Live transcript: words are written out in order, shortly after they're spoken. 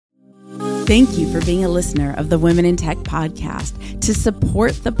Thank you for being a listener of the Women in Tech podcast. To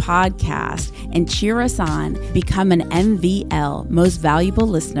support the podcast and cheer us on, become an MVL, Most Valuable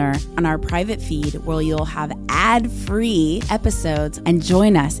Listener, on our private feed where you'll have ad-free episodes and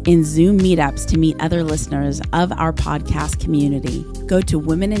join us in Zoom meetups to meet other listeners of our podcast community. Go to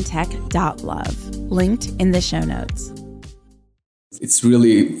womenintech.love, linked in the show notes. It's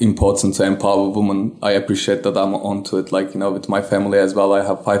really important to empower women. I appreciate that I'm onto it. Like, with my family as well, I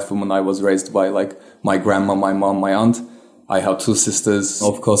have 5 women. I was raised by my grandma, my mom, my aunt. I have 2 sisters.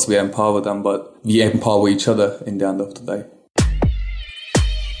 Of course, we empower them, but we empower each other in the end of the day.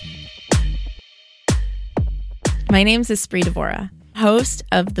 My name's Espree Devora, host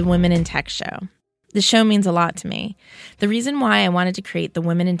of the Women in Tech Show. The show means a lot to me. The reason why I wanted to create the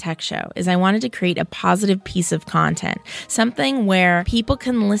Women in Tech Show is I wanted to create a positive piece of content, something where people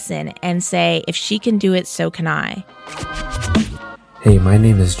can listen and say, if she can do it, so can I. Hey, my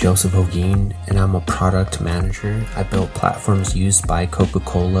name is Joseph Hoguin, and I'm a product manager. I built platforms used by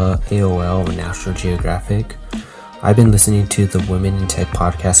Coca-Cola, AOL, and National Geographic. I've been listening to the Women in Tech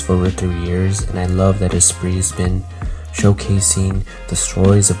podcast for over 3 years, and I love that Espree has been showcasing the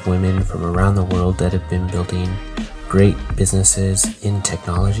stories of women from around the world that have been building great businesses in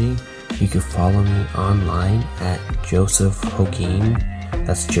technology. You can follow me online at Joseph Hoguin.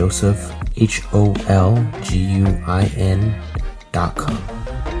 That's Joseph, HOLGUIN.com.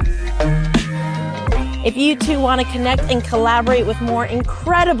 If you too want to connect and collaborate with more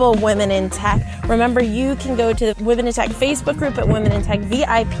incredible women in tech, remember you can go to the Women in Tech Facebook group at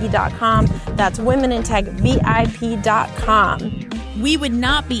womenintechvip.com. That's womenintechvip.com. We would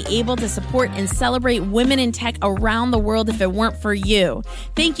not be able to support and celebrate women in tech around the world if it weren't for you.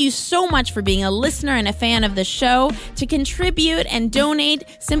 Thank you so much for being a listener and a fan of the show. To contribute and donate,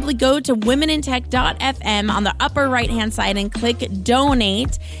 simply go to womenintech.fm on the upper right-hand side and click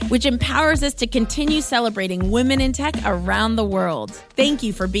Donate, which empowers us to continue celebrating women in tech around the world. Thank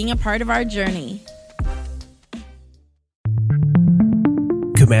you for being a part of our journey.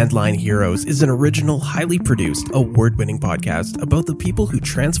 Command Line Heroes is an original, highly produced, award-winning podcast about the people who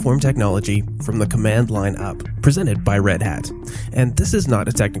transform technology from the command line up, presented by Red Hat. And this is not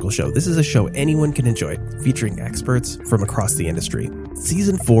a technical show. This is a show anyone can enjoy, featuring experts from across the industry.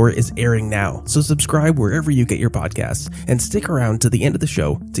 Season 4 is airing now, so subscribe wherever you get your podcasts, and stick around to the end of the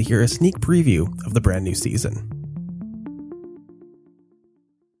show to hear a sneak preview of the brand new season.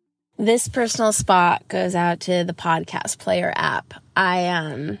 This personal spot goes out to the Podcast Player app.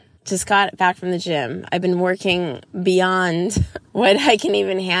 I just got back from the gym. I've been working beyond what I can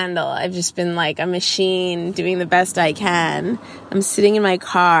even handle. I've just been like a machine doing the best I can. I'm sitting in my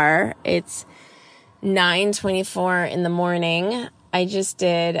car. It's 9:24 in the morning. I just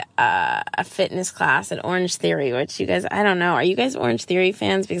did a fitness class at Orange Theory, which you guys, I don't know. Are you guys Orange Theory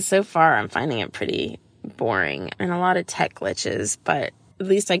fans? Because so far I'm finding it pretty boring and a lot of tech glitches, but at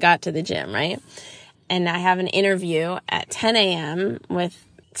least I got to the gym, right? And I have an interview at 10 a.m. with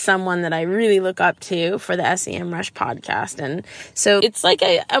someone that I really look up to for the SEM Rush podcast. And so it's like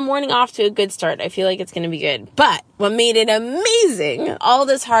a morning off to a good start. I feel like it's going to be good. But what made it amazing, all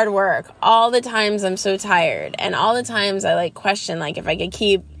this hard work, all the times I'm so tired, and all the times I question if I could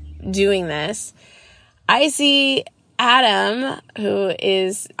keep doing this, I see Adam, who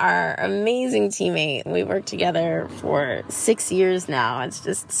is our amazing teammate. We worked together for 6 years now. It's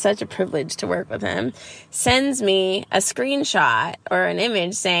just such a privilege to work with him. Sends me a screenshot or an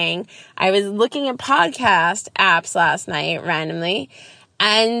image saying, I was looking at podcast apps last night randomly,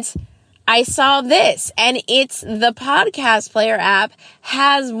 and I saw this, and it's the Podcast Player app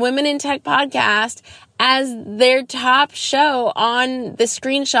has Women in Tech Podcast as their top show on the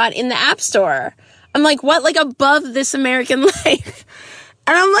screenshot in the App Store. I'm like, what? Above This American Life.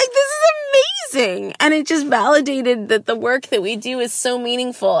 And I'm like, this is amazing. And it just validated that the work that we do is so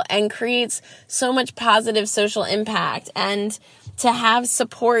meaningful and creates so much positive social impact. And to have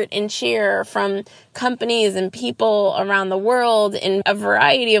support and cheer from companies and people around the world in a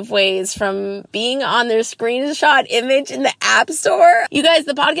variety of ways, from being on their screenshot image in the App Store. You guys,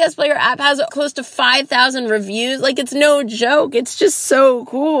 the Podcast Player app has close to 5,000 reviews. It's no joke. It's just so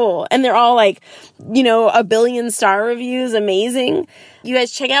cool. And they're all 1 billion star reviews. Amazing. You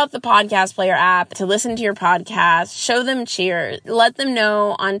guys check out the Podcast Player app to listen to your podcast. Show them cheer. Let them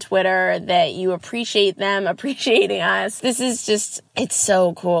know on Twitter that you appreciate them appreciating us. This is just, it's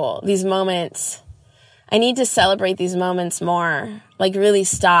so cool. These moments. I need to celebrate these moments more. Really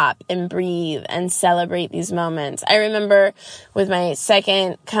stop and breathe and celebrate these moments. I remember with my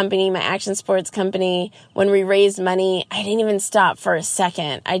second company, my action sports company, when we raised money, I didn't even stop for a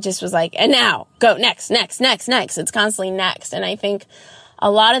second. I just was and now, go, next. It's constantly next. And I think a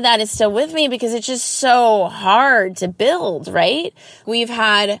lot of that is still with me because it's just so hard to build, right? We've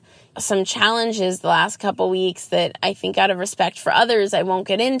had some challenges the last couple weeks that I think out of respect for others, I won't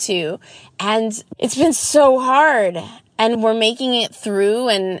get into. And it's been so hard. And we're making it through,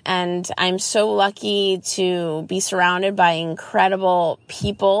 and I'm so lucky to be surrounded by incredible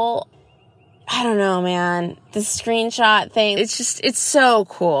people. I don't know, man. The screenshot thing, it's so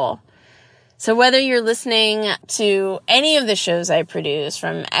cool. So whether you're listening to any of the shows I produce,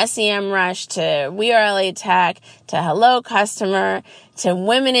 from SEMrush to We Are LA Tech to Hello Customer to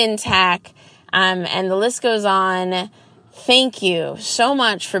Women in Tech, and the list goes on, thank you so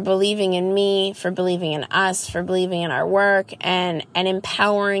much for believing in me, for believing in us, for believing in our work, and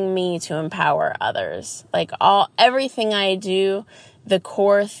empowering me to empower others. Like everything I do, the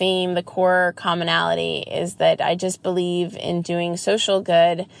core theme, the core commonality is that I just believe in doing social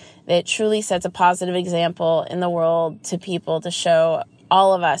good that truly sets a positive example in the world to people, to show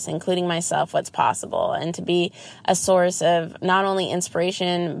all of us, including myself, what's possible, and to be a source of not only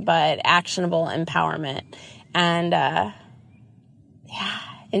inspiration, but actionable empowerment. And,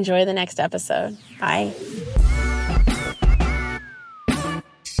 enjoy the next episode. Bye.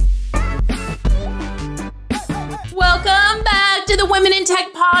 Welcome back to the Women in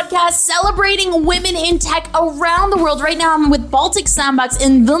Tech podcast, celebrating women in tech around the world. Right now, I'm with Baltic Sandbox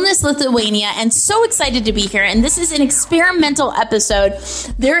in Vilnius, Lithuania, and so excited to be here. And this is an experimental episode.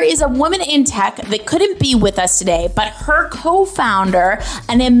 There is a woman in tech that couldn't be with us today, but her co-founder,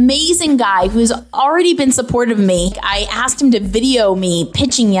 an amazing guy who's already been supportive of me. I asked him to video me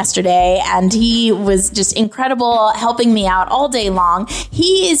pitching yesterday, and he was just incredible, helping me out all day long.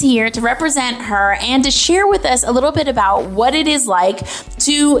 He is here to represent her and to share with us a little bit about what it is like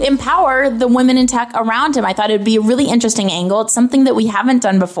to empower the women in tech around him. I thought it would be a really interesting angle. It's something that we haven't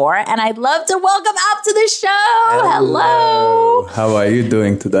done before, and I'd love to welcome up to the show. Hello. How are you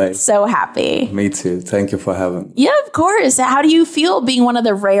doing today? So happy. Me too. Thank you for having me. Yeah, of course. How do you feel being one of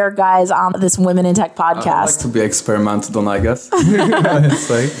the rare guys on this Women in Tech podcast? I like to be experimented on, I guess.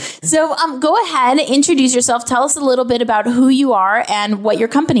 So go ahead, introduce yourself. Tell us a little bit about who you are and what your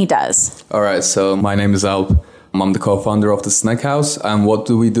company does. All right. So my name is Alp. I'm the co-founder of the Snack House, and what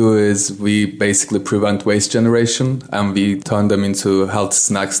we do is we basically prevent waste generation, and we turn them into healthy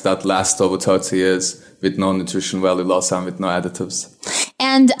snacks that last over 30 years with no nutrition value loss and with no additives.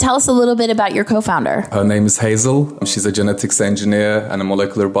 And tell us a little bit about your co-founder. Her name is Hazel. She's a genetics engineer and a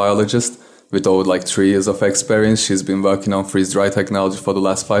molecular biologist with over 3 years of experience. She's been working on freeze-dry technology for the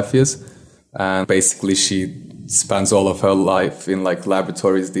last 5 years, and basically she spends all of her life in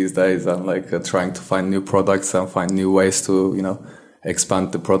laboratories these days and trying to find new products and find new ways to,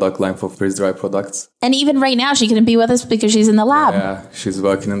 expand the product line for freeze-dry products. And even right now, she couldn't be with us because she's in the lab. Yeah, she's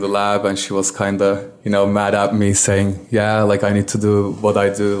working in the lab, and she was kind of, mad at me saying, I need to do what I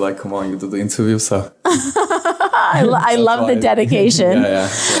do. Come on, you do the interview. So I love the dedication. Yeah.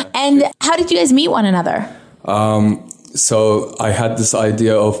 And how did you guys meet one another? So I had this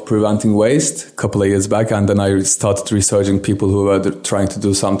idea of preventing waste a couple of years back, and then I started researching people who were trying to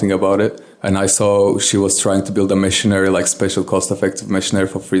do something about it. And I saw she was trying to build a machinery, special cost-effective machinery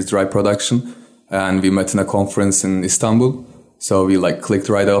for freeze-dry production. And we met in a conference in Istanbul. So we clicked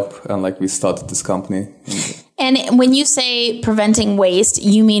right up, and we started this company. And when you say preventing waste,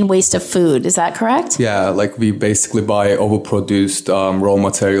 you mean waste of food. Is that correct? Yeah, we basically buy overproduced raw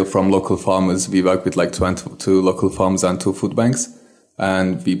material from local farmers. We work with 22 local farms and 2 food banks.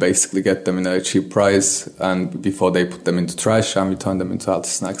 And we basically get them in a cheap price, and before they put them into trash, and we turn them into healthy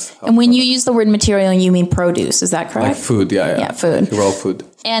snacks. And when you use the word material, you mean produce. Is that correct? Food, yeah. Yeah, food. Raw food.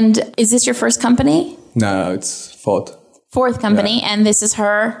 And is this your first company? No, it's fourth. Fourth company, and this is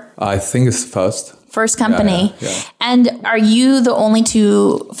her? I think it's first. First company. Yeah. And are you the only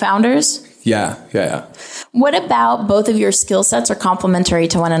 2 founders? Yeah. What about both of your skill sets are complementary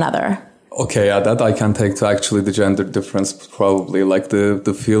to one another? Okay, yeah, that I can take to actually the gender difference, probably.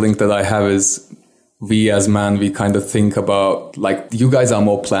 The feeling that I have is we as men, we kind of think about, you guys are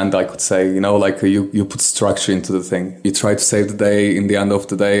more planned, I could say, you put structure into the thing. You try to save the day in the end of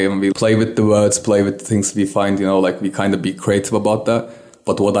the day, and we play with the words, play with the things we find, we kind of be creative about that.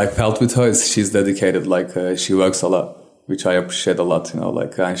 But what I felt with her is she's dedicated, she works a lot, which I appreciate a lot,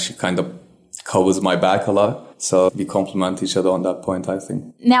 and she kind of covers my back a lot. So we complement each other on that point, I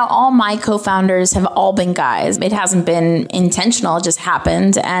think. Now, all my co-founders have all been guys. It hasn't been intentional, it just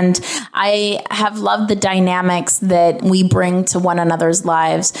happened. And I have loved the dynamics that we bring to one another's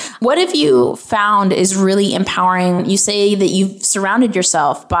lives. What have you found is really empowering? You say that you've surrounded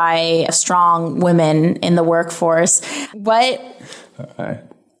yourself by strong women in the workforce. What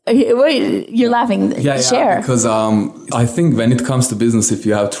Wait, you're laughing. Share. Because I think when it comes to business, if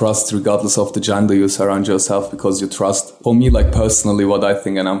you have trust, regardless of the gender you surround yourself, because you trust. For me, like personally, what I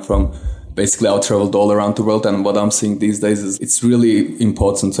think, and I'm from basically, I've traveled all around the world, and what I'm seeing these days is it's really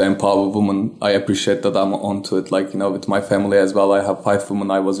important to empower women. I appreciate that I'm onto it. Like, with my family as well, I have 5 women.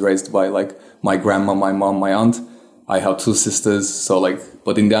 I was raised by like my grandma, my mom, my aunt. I have 2 sisters. So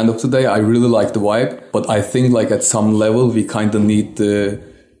but in the end of the day, I really like the vibe. But I think like at some level, we kind of need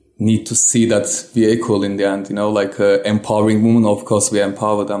to see that we're equal in the end, empowering women. Of course, we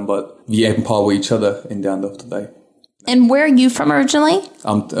empower them, but we empower each other in the end of the day. And where are you from originally?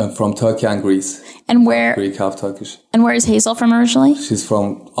 I'm from Turkey and Greece. And where? Greek, half Turkish. And where is Hazel from originally? She's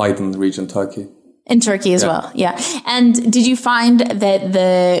from Aydın region, Turkey. In Turkey as well, yeah. And did you find that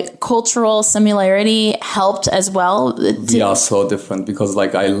the cultural similarity helped as well? We are so different because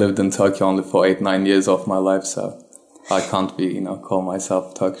I lived in Turkey only for 8-9 years of my life, so I can't be, call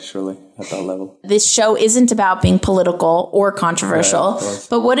myself Turkish really at that level. This show isn't about being political or controversial,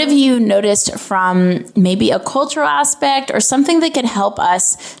 but what have you noticed from maybe a cultural aspect or something that could help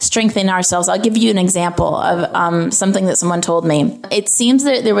us strengthen ourselves? I'll give you an example of something that someone told me. It seems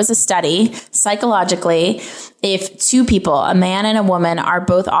that there was a study psychologically, if 2 people, a man and a woman, are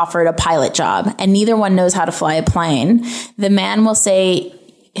both offered a pilot job and neither one knows how to fly a plane, the man will say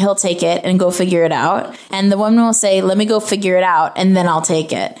he'll take it and go figure it out. And the woman will say, let me go figure it out and then I'll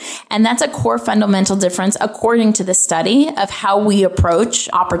take it. And that's a core fundamental difference, according to the study, of how we approach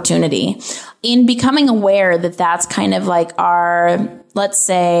opportunity. In becoming aware that that's kind of like our, let's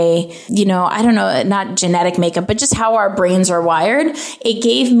say, I don't know, not genetic makeup, but just how our brains are wired, it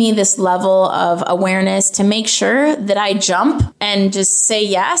gave me this level of awareness to make sure that I jump and just say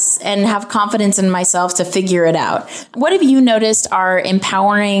yes and have confidence in myself to figure it out. What have you noticed are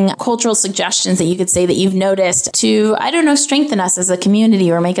empowering cultural suggestions that you could say that you've noticed to, strengthen us as a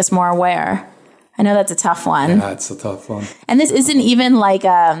community or make us more aware? I know that's a tough one. Yeah, it's a tough one. And this isn't even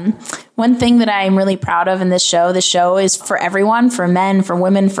one thing that I'm really proud of in this show. The show is for everyone, for men, for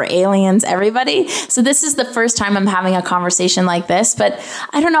women, for aliens, everybody. So this is the first time I'm having a conversation like this. But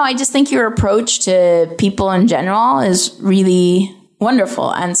I don't know. I just think your approach to people in general is really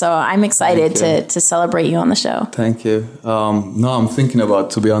wonderful. And so I'm excited to celebrate you on the show. Thank you. No, I'm thinking about,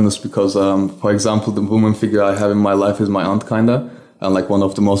 to be honest, because, for example, the woman figure I have in my life is my aunt, kinda. And one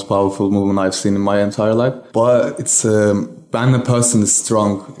of the most powerful women I've seen in my entire life. But it's, when a person is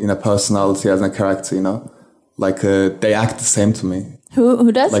strong in a personality as a character, they act the same to me.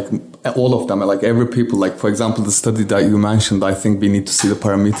 Who does? All of them, every people, for example, the study that you mentioned, I think we need to see the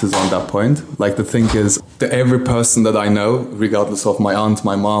parameters on that point. The thing is, every person that I know, regardless of my aunt,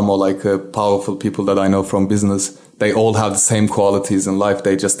 my mom, or powerful people that I know from business, they all have the same qualities in life.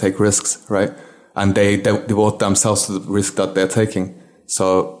 They just take risks, right? And they devote themselves to the risk that they're taking.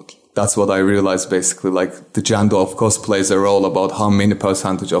 So that's what I realized basically. The gender, of course, plays a role about how many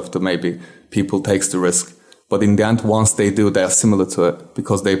percentage of the maybe people takes the risk. But in the end, once they do, they are similar to it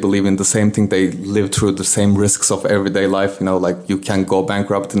because they believe in the same thing. They live through the same risks of everyday life. You can go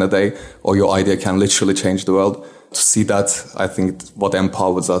bankrupt in a day or your idea can literally change the world. To see that, I think what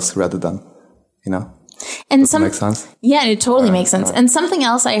empowers us rather than, And Does that make sense? Yeah, it totally makes sense. And something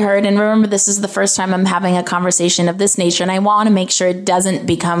else I heard, and remember, this is the first time I'm having a conversation of this nature, and I want to make sure it doesn't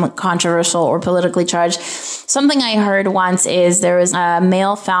become controversial or politically charged. Something I heard once is there was a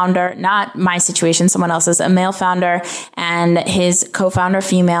male founder, not my situation, someone else's, a male founder and his co-founder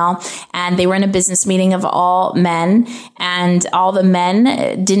female, and they were in a business meeting of all men, and all the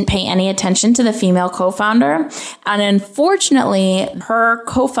men didn't pay any attention to the female co-founder. And unfortunately, her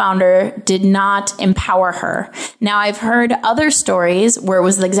co-founder did not empower her. Now, I've heard other stories where it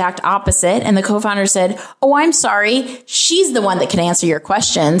was the exact opposite, and the co-founder said, "Oh, I'm sorry. She's the one that can answer your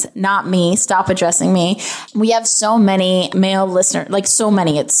questions, not me. Stop addressing me." We have so many male listeners, like so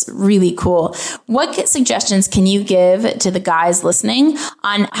many. It's really cool. What suggestions can you give to the guys listening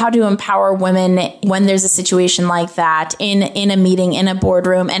on how to empower women when there's a situation like that in a meeting, in a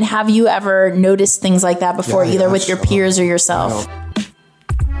boardroom? And have you ever noticed things like that before, either with your peers or yourself?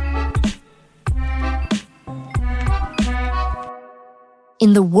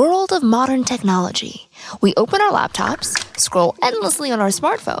 In the world of modern technology, we open our laptops, scroll endlessly on our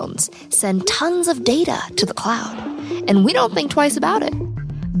smartphones, send tons of data to the cloud, and we don't think twice about it.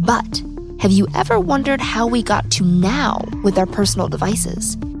 But have you ever wondered how we got to now with our personal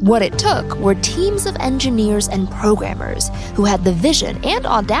devices? What it took were teams of engineers and programmers who had the vision and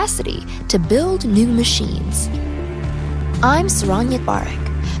audacity to build new machines. I'm Saranyat Barak.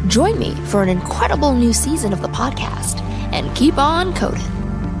 Join me for an incredible new season of the podcast and keep on coding.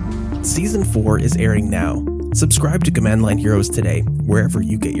 Season 4 is airing now. Subscribe to Command Line Heroes today, wherever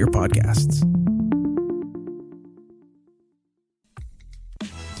you get your podcasts.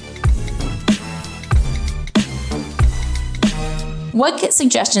 What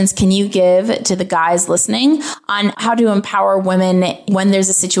suggestions can you give to the guys listening on how to empower women when there's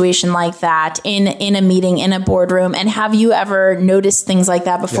a situation like that in a meeting, in a boardroom? And have you ever noticed things like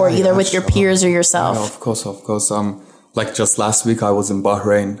that before, either with your peers or yourself? Yeah, of course. Like just last week, I was in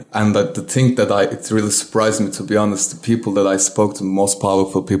Bahrain, and the thing that it really surprised me, to be honest, the people that I spoke to, the most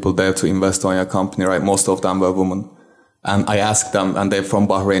powerful people there to invest on your company, right? Most of them were women. And I asked them, and they're from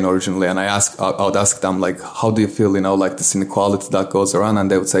Bahrain originally, and I would ask them, like, how do you feel, like this inequality that goes around? And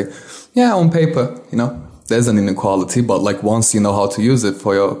they would say, yeah, on paper, there's an inequality, but like once you know how to use it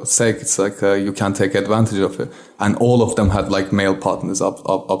for your sake, it's like you can take advantage of it. And all of them had like male partners,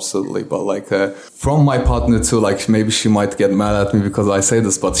 absolutely. But like from my partner too, like maybe she might get mad at me because I say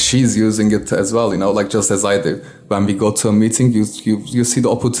this, but she's using it as well, like just as I do. When we go to a meeting, you see the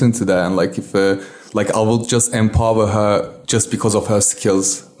opportunity there, and like if like I will just empower her just because of her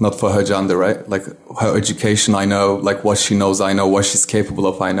skills, not for her gender, right? Like her education, I know, like what she knows, I know, what she's capable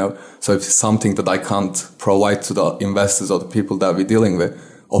of, I know. So if it's something that I can't provide to the investors or the people that we're dealing with,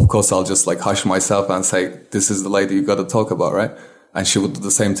 of course, I'll just like hush myself and say, this is the lady you got to talk about, right? And she would do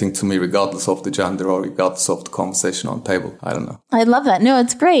the same thing to me regardless of the gender or regardless of the conversation on the table. I don't know. I love that. No,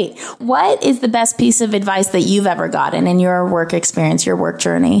 it's great. What is the best piece of advice that you've ever gotten in your work experience, your work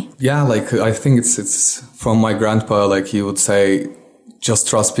journey? Yeah, like I think it's from my grandpa. Like he would say, just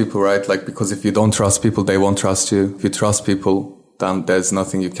trust people, right? Like because if you don't trust people, they won't trust you. If you trust people, then there's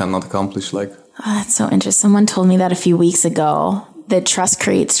nothing you cannot accomplish. Like that's so interesting. Someone told me that a few weeks ago, that trust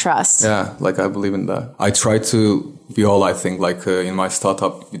creates trust. Yeah, like I believe in that. I try to, we all, I think, like in my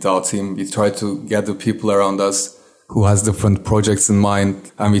startup with our team, we try to get the people around us who has different projects in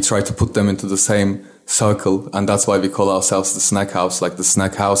mind, and we try to put them into the same circle. And that's why we call ourselves the snack house, like the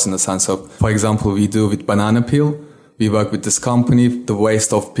snack house in the sense of, for example, we do with banana peel. We work with this company. The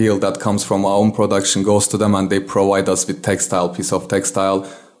waste of peel that comes from our own production goes to them, and they provide us with piece of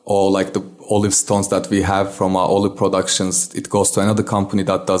textile, or like the olive stones that we have from our olive productions. It goes to another company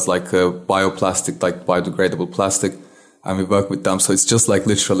that does like bioplastic, like biodegradable plastic, and we work with them. So it's just like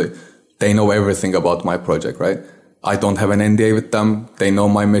literally, they know everything about my project, right? I don't have an NDA with them. They know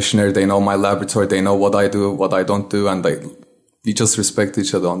my machinery, they know my laboratory, they know what I do, what I don't do, and we just respect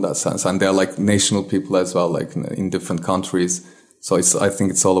each other on that sense. And they're like national people as well, like in different countries. So I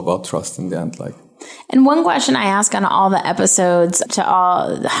think it's all about trust in the end, like. And one question I ask on all the episodes to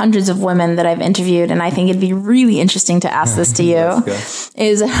all the hundreds of women that I've interviewed, and I think it'd be really interesting to ask this to you,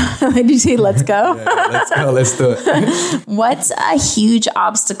 is, did you say let's go? Yeah, let's do it. What's a huge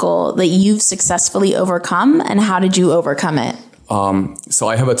obstacle that you've successfully overcome, and how did you overcome it? So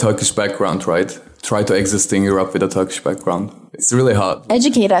I have a Turkish background, right? Try to exist in Europe with a Turkish background. It's really hard.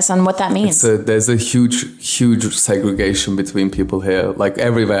 Educate us on what that means. There's a huge segregation between people here. Like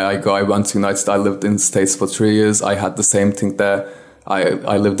everywhere I go, I went to United States. I lived in the States for 3 years. I had the same thing there.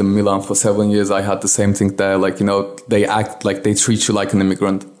 I lived in Milan for 7 years. I had the same thing there. Like, they act like they treat you like an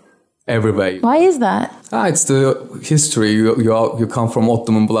immigrant everywhere. Why is that? It's the history. You come from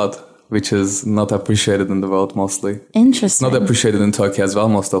Ottoman blood, which is not appreciated in the world mostly. Interesting. It's not appreciated in Turkey as well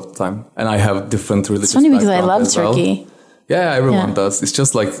most of the time. And I have different religious backgrounds. It's funny because I love Turkey. Well. Yeah, everyone does. It's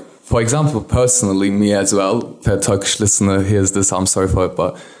just like, for example, personally, me as well, if a Turkish listener hears this, I'm sorry for it,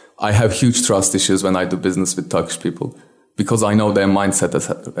 but I have huge trust issues when I do business with Turkish people because I know their mindset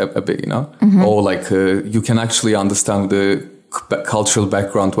a bit, Mm-hmm. Or like you can actually understand the cultural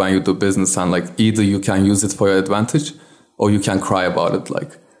background when you do business, and like either you can use it for your advantage or you can cry about it,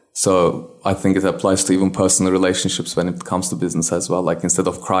 like. So I think it applies to even personal relationships when it comes to business as well. Like instead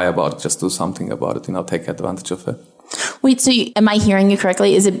of cry about it, just do something about it, take advantage of it. Wait, so am I hearing you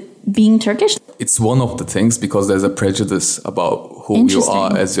correctly? Is it being Turkish? It's one of the things because there's a prejudice about who you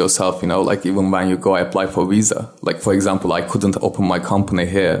are as yourself, like even when you go apply for visa. Like, for example, I couldn't open my company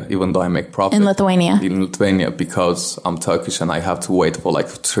here, even though I make profit. In Lithuania? In Lithuania, because I'm Turkish and I have to wait for like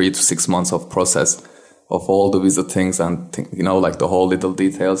 3 to 6 months of process of all the visa things and, like the whole little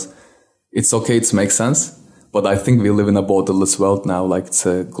details. It's okay, it makes sense. But I think we live in a borderless world now, like it's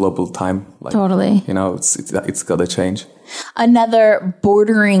a global time. Like, totally. It's got to change. Another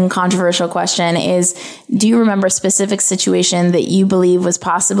bordering controversial question is, do you remember a specific situation that you believe was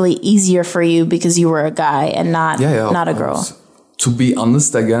possibly easier for you because you were a guy and not a girl? To be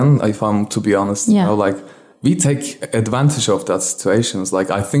honest, again, if I'm to be honest, like we take advantage of that situations.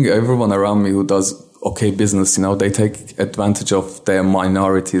 Like I think everyone around me who does okay business, they take advantage of their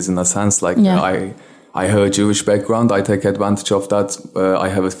minorities in a sense. Like I have a Jewish background. I take advantage of that. I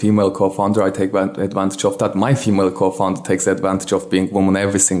have a female co-founder. I take advantage of that. My female co-founder takes advantage of being woman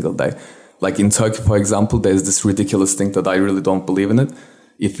every single day. Like in Turkey, for example, there's this ridiculous thing that I really don't believe in it.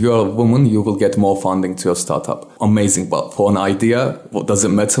 If you're a woman, you will get more funding to your startup. Amazing. But for an idea, what does it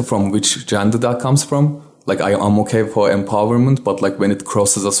matter from which gender that comes from? Like I'm okay for empowerment, but like when it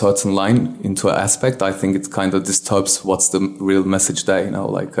crosses a certain line into an aspect, I think it kind of disturbs what's the real message there, you know,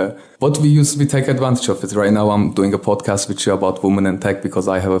 like what we take advantage of it. Right now I'm doing a podcast with you about women in tech because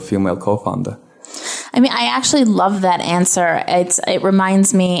I have a female co-founder. I mean, I actually love that answer. It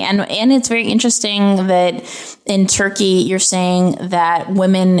reminds me, and it's very interesting that in Turkey, you're saying that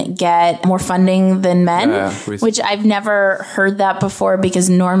women get more funding than men, which I've never heard that before because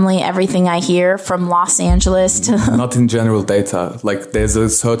normally everything I hear from Los Angeles to... Not in general data. Like there's a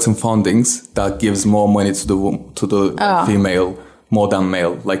certain fundings that gives more money to the female more than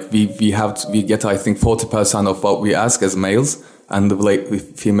male. Like we get, I think, 40% of what we ask as males. And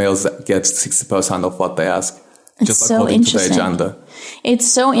the females get 60% of what they ask, just so according to their gender. It's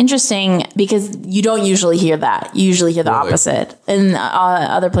so interesting because you don't usually hear that. You usually hear the opposite in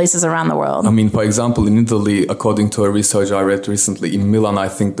other places around the world. I mean, for example, in Italy, according to a research I read recently, in Milan, I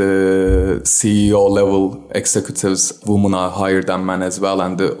think the CEO level executives, women are higher than men as well.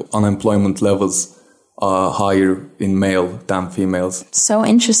 And the unemployment levels are higher in male than females. So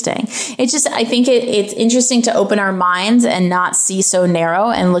interesting. I think it's interesting to open our minds and not see so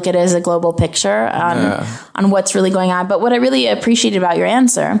narrow and look at it as a global picture on what's really going on. But what I really appreciated about your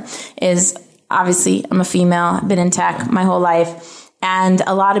answer is, obviously, I'm a female, I've been in tech my whole life. And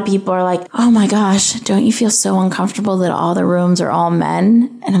a lot of people are like, oh my gosh, don't you feel so uncomfortable that all the rooms are all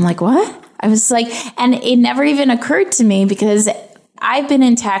men? And I'm like, what? I was like, and it never even occurred to me because I've been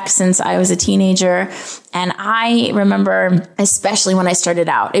in tech since I was a teenager, and I remember, especially when I started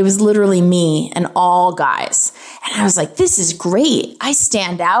out, it was literally me and all guys. And I was like, this is great. I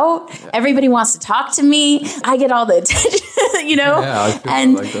stand out. Yeah. Everybody wants to talk to me. I get all the attention, you know? Yeah, I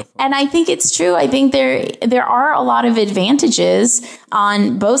feel like that. And I think it's true. I think there are a lot of advantages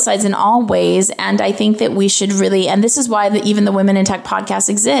on both sides in all ways. And I think that we should really, and this is why even the Women in Tech podcast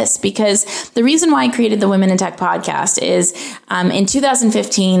exists, because the reason why I created the Women in Tech podcast is in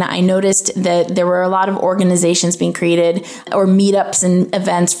 2015, I noticed that there were a lot of organizations being created or meetups and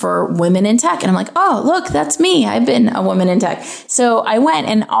events for women in tech. And I'm like, oh, look, that's me. I've been a woman in tech. So I went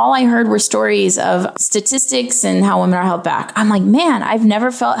and all I heard were stories of statistics and how women are held back. I'm like, man, I've never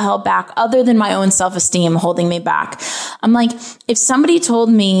felt held back other than my own self-esteem holding me back. I'm like, if somebody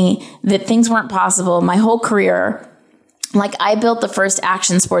told me that things weren't possible my whole career, like I built the first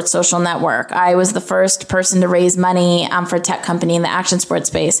action sports social network. I was the first person to raise money for a tech company in the action sports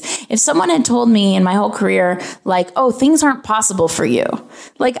space. If someone had told me in my whole career, like, oh, things aren't possible for you,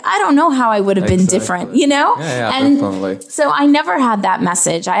 like, I don't know how I would have been different, you know? Yeah, and definitely. So I never had that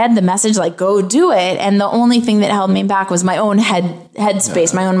message. I had the message like, go do it. And the only thing that held me back was my own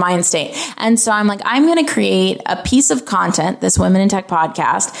headspace, my own mind state. And so I'm like, I'm going to create a piece of content, this Women in Tech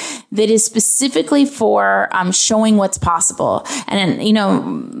podcast, that is specifically for showing what's possible. And, you know,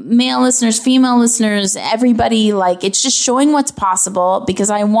 male listeners, female listeners, everybody, like, it's just showing what's possible because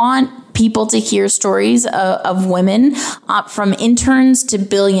I want people to hear stories of women from interns to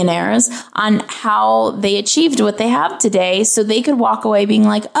billionaires on how they achieved what they have today so they could walk away being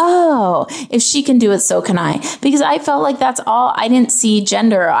like, oh, if she can do it, so can I. Because I felt like that's all. I didn't see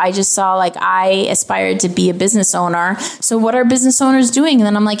gender. I just saw like I aspired to be a business owner. So what are business owners doing? And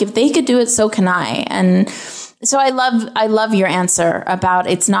then I'm like, if they could do it, so can I. And so I love your answer about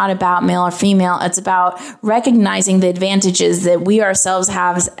it's not about male or female. It's about recognizing the advantages that we ourselves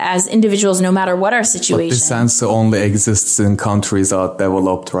have as individuals, no matter what our situation. But this answer only exists in countries that are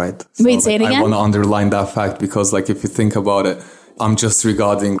developed, right? So wait, say it again? I want to underline that fact because, like, if you think about it, I'm just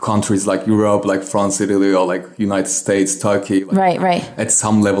regarding countries like Europe, like France, Italy, or like United States, Turkey. Like right. At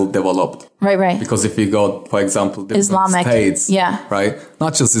some level developed. Right. Because if you go, for example, different Islamic states, yeah. Right?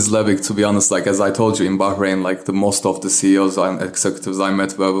 Not just Islamic, to be honest, like as I told you in Bahrain, like the most of the CEOs and executives I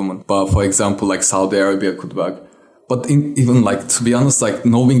met were women. But for example, like Saudi Arabia could work. But even like, to be honest, like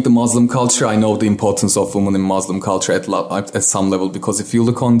knowing the Muslim culture, I know the importance of women in Muslim culture at some level, because if you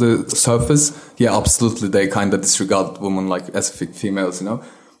look on the surface, yeah, absolutely, they kind of disregard women like as females, you know,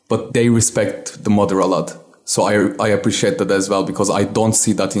 but they respect the mother a lot. So I appreciate that as well, because I don't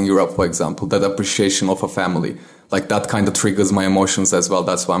see that in Europe, for example, that appreciation of a family. Like that kind of triggers my emotions as well.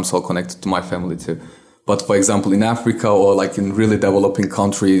 That's why I'm so connected to my family too. But for example, in Africa or like in really developing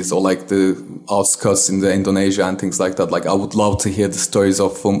countries or like the outskirts in the Indonesia and things like that, like I would love to hear the stories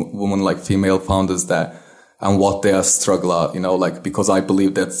of women like female founders there. and what their struggle are, like, because I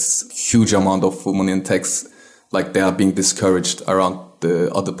believe that's huge amount of women in tech, like they are being discouraged around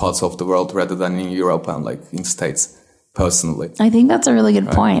the other parts of the world rather than in Europe and like in States. Personally, I think that's a really good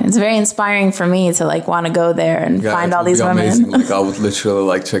point. It's very inspiring for me to like want to go there and find all these women. Amazing. Like I would literally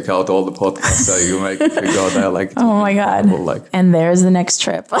like check out all the podcasts that you make if you go there. Like, oh my God. Like. And there's the next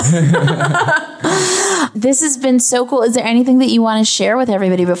trip. This has been so cool. Is there anything that you want to share with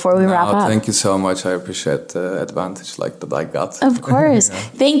everybody before we wrap up? Thank you so much. I appreciate the advantage like that I got. Of course.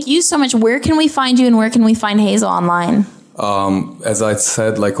 Thank you so much. Where can we find you and where can we find Hazel online? As I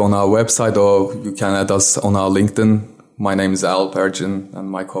said, like on our website, or you can add us on our LinkedIn. My name is Alpergin,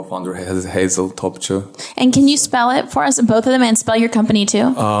 and my co-founder is Hazel Topçu. And can you spell it for us, both of them, and spell your company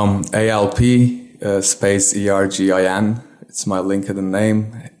too? ALP space ERGIN. It's my LinkedIn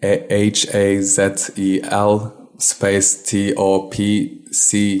name. HAZEL space TOPCU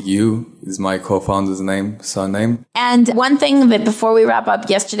is my co-founder's surname. And one thing that before we wrap up,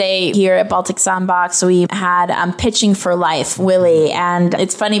 yesterday here at Baltic Sandbox, we had Pitching for Life, Willie. And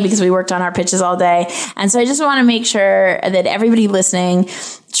it's funny because we worked on our pitches all day. And so I just want to make sure that everybody listening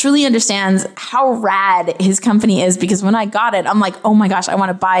truly understands how rad his company is, because when I got it, I'm like, oh my gosh, I want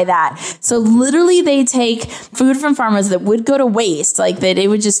to buy that. So literally they take food from farmers that would go to waste, like that it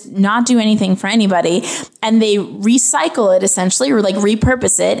would just not do anything for anybody, and they recycle it essentially, or like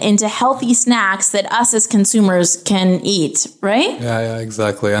repurpose it into healthy snacks that us as consumers can eat, right? Yeah,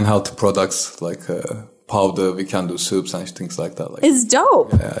 exactly. And healthy products like powder, we can do soups and things like that. Like, it's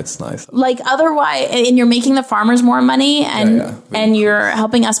dope. Yeah, it's nice. Like otherwise, and you're making the farmers more money, and you're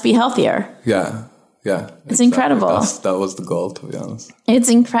helping us be healthier. Yeah. It's incredible. That was the goal, to be honest. It's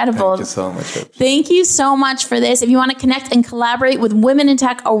incredible. Thank you so much. Thank you so much for this. If you want to connect and collaborate with women in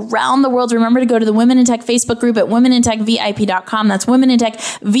tech around the world, remember to go to the Women in Tech Facebook group at womenintechvip.com. That's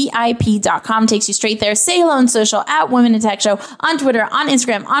womenintechvip.com. Takes you straight there. Say hello on social at Women in Tech Show on Twitter, on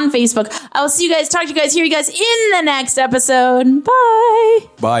Instagram, on Facebook. I will see you guys, talk to you guys, hear you guys in the next episode. Bye.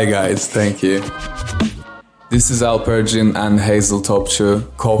 Bye, guys. Thank you. This is Alpergin and Hazel Topçu,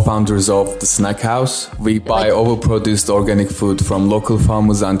 co-founders of The Snack House. We buy overproduced organic food from local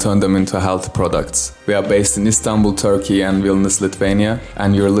farmers and turn them into health products. We are based in Istanbul, Turkey and Vilnius, Lithuania,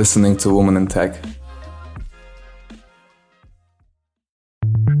 and you're listening to Women in Tech.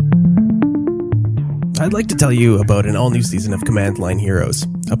 I'd like to tell you about an all-new season of Command Line Heroes,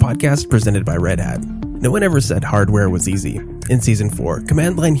 a podcast presented by Red Hat. No one ever said hardware was easy. In Season 4,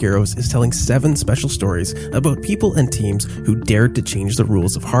 Command Line Heroes is telling 7 special stories about people and teams who dared to change the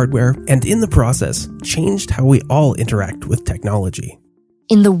rules of hardware, and in the process, changed how we all interact with technology.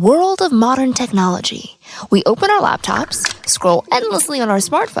 In the world of modern technology, we open our laptops, scroll endlessly on our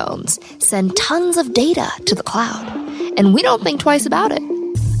smartphones, send tons of data to the cloud, and we don't think twice about it.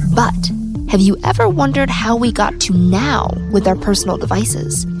 But have you ever wondered how we got to now with our personal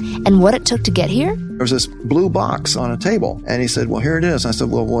devices, and what it took to get here? There was this blue box on a table, and he said, well, here it is. I said,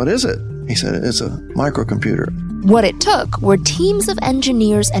 well, what is it? He said, it's a microcomputer. What it took were teams of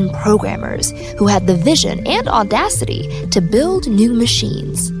engineers and programmers who had the vision and audacity to build new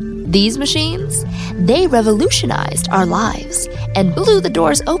machines. These machines, they revolutionized our lives and blew the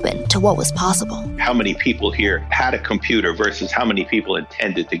doors open to what was possible. How many people here had a computer versus how many people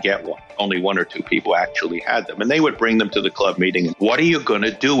intended to get one? Only 1 or 2 people actually had them. And they would bring them to the club meeting. And what are you going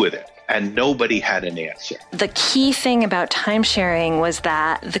to do with it? And nobody had an answer. The key thing about time sharing was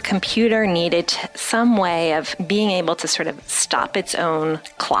that the computer needed some way of being able to sort of stop its own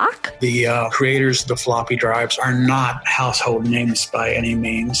clock. The creators of the floppy drives are not household names by any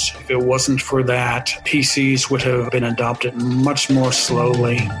means. If it wasn't for that, PCs would have been adopted much more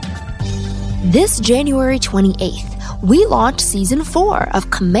slowly. This January 28th, we launched Season 4 of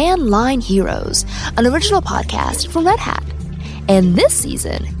Command Line Heroes, an original podcast from Red Hat. And this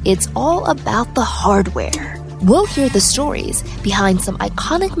season, it's all about the hardware. We'll hear the stories behind some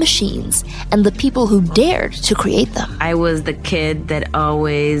iconic machines and the people who dared to create them. I was the kid that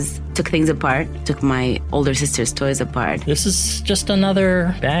always took things apart, took my older sister's toys apart. This is just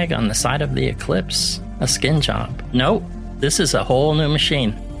another bag on the side of the Eclipse, a skin job. Nope, this is a whole new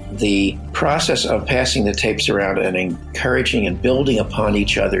machine. The process of passing the tapes around and encouraging and building upon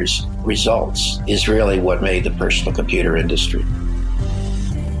each other's results is really what made the personal computer industry.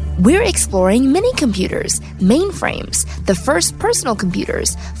 We're exploring mini-computers, mainframes, the first personal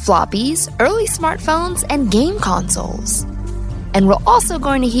computers, floppies, early smartphones, and game consoles. And we're also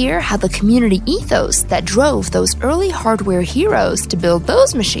going to hear how the community ethos that drove those early hardware heroes to build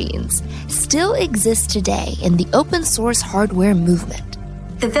those machines still exists today in the open source hardware movement.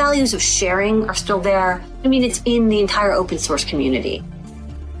 The values of sharing are still there. I mean, it's in the entire open source community.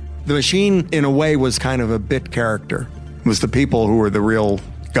 The machine, in a way, was kind of a bit character. It was the people who were the real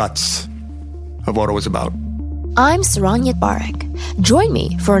guts of what it was about. I'm Saranyat Barak. Join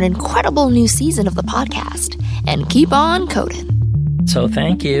me for an incredible new season of the podcast, and keep on coding. So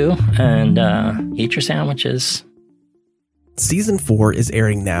thank you, and eat your sandwiches. Season 4 is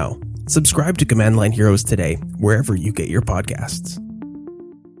airing now. Subscribe to Command Line Heroes today, wherever you get your podcasts.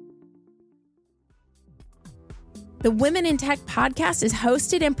 The Women in Tech podcast is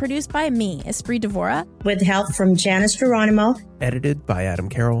hosted and produced by me, Esprit Devora, with help from Janice Geronimo. Edited by Adam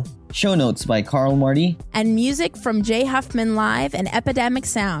Carroll. Show notes by Carl Marty. And music from Jay Huffman Live and Epidemic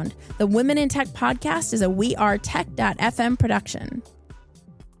Sound. The Women in Tech podcast is a wearetech.fm production.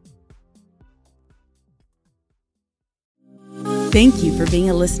 Thank you for being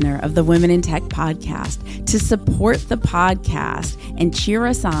a listener of the Women in Tech podcast. To support the podcast and cheer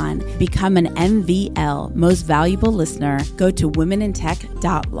us on, become an MVL, Most Valuable Listener, go to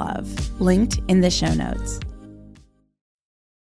womenintech.love, linked in the show notes.